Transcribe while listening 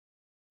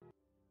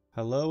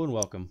Hello and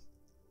welcome.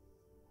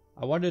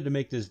 I wanted to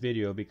make this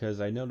video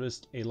because I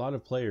noticed a lot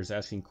of players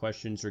asking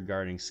questions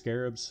regarding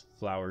scarabs,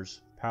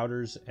 flowers,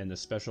 powders, and the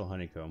special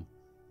honeycomb.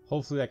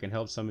 Hopefully I can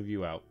help some of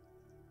you out.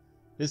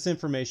 This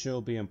information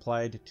will be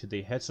applied to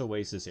the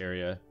Oasis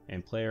area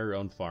and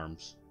player-owned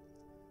farms.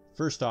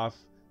 First off,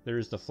 there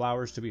is the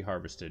flowers to be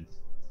harvested.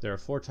 There are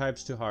 4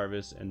 types to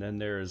harvest, and then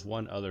there is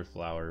one other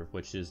flower,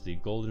 which is the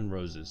golden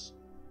roses,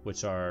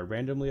 which are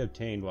randomly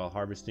obtained while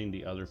harvesting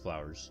the other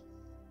flowers.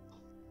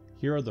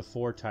 Here are the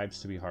 4 types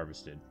to be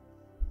harvested: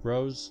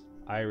 rose,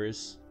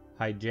 iris,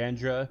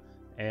 hydrangea,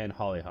 and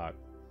hollyhock.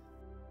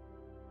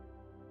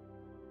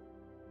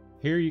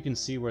 Here you can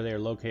see where they are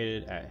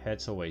located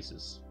at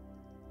Oasis.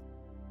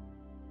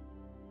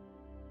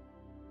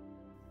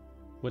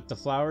 With the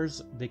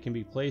flowers, they can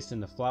be placed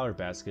in the flower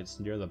baskets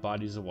near the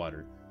bodies of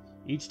water.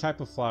 Each type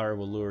of flower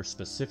will lure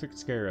specific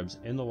scarabs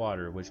in the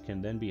water, which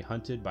can then be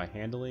hunted by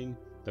handling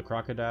the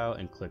crocodile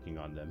and clicking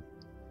on them.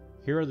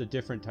 Here are the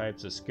different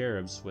types of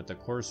scarabs with the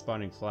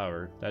corresponding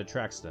flower that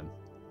attracts them.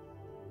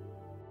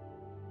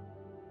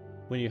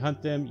 When you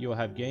hunt them, you will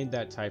have gained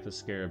that type of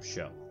scarab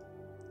shell.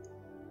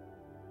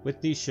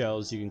 With these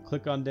shells, you can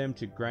click on them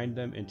to grind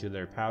them into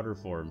their powder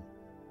form.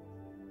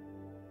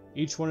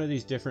 Each one of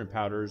these different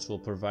powders will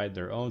provide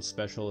their own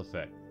special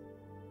effect.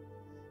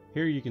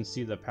 Here you can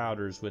see the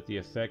powders with the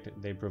effect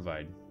they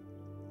provide.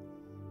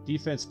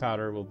 Defense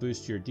powder will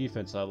boost your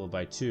defense level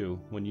by 2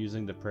 when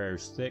using the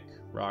prayer's thick,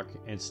 rock,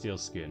 and steel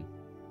skin.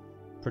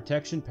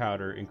 Protection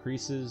powder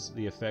increases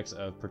the effects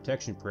of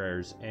protection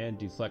prayers and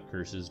deflect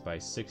curses by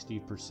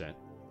 60%.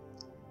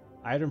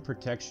 Item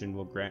protection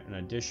will grant an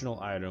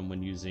additional item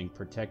when using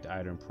protect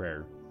item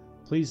prayer.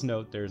 Please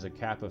note there is a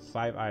cap of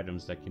 5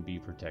 items that can be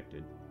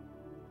protected.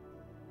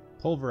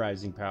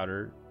 Pulverizing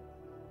powder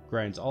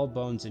grinds all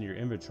bones in your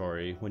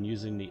inventory when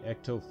using the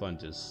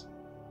ectofundus.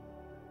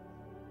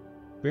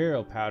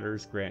 Burial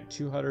powders grant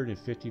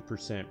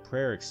 250%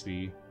 prayer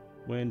XP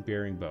when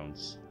burying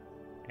bones.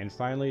 And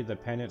finally, the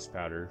penance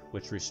powder,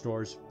 which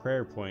restores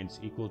prayer points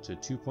equal to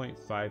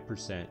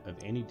 2.5% of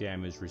any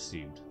damage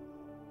received.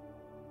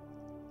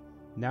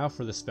 Now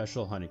for the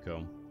special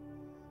honeycomb.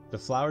 The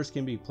flowers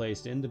can be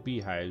placed in the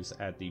beehives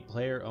at the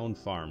player-owned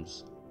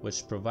farms,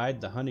 which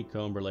provide the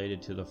honeycomb related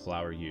to the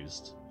flower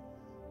used.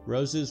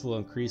 Roses will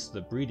increase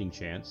the breeding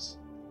chance.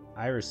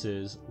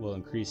 Irises will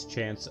increase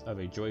chance of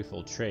a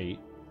joyful trait.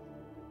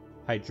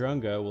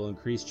 Hydrangea will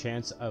increase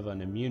chance of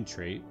an immune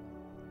trait.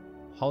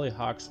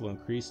 Hollyhocks will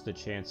increase the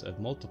chance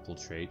of multiple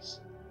traits.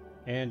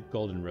 And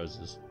golden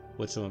roses,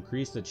 which will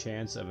increase the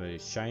chance of a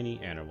shiny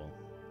animal.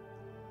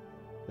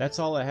 That's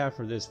all I have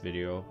for this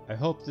video. I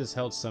hope this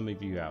helps some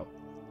of you out.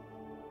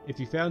 If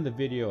you found the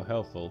video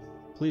helpful,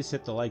 please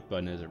hit the like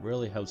button as it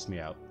really helps me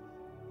out.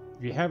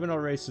 If you haven't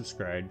already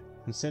subscribed,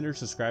 consider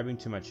subscribing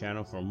to my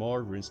channel for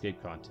more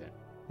RuneScape content.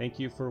 Thank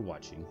you for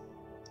watching.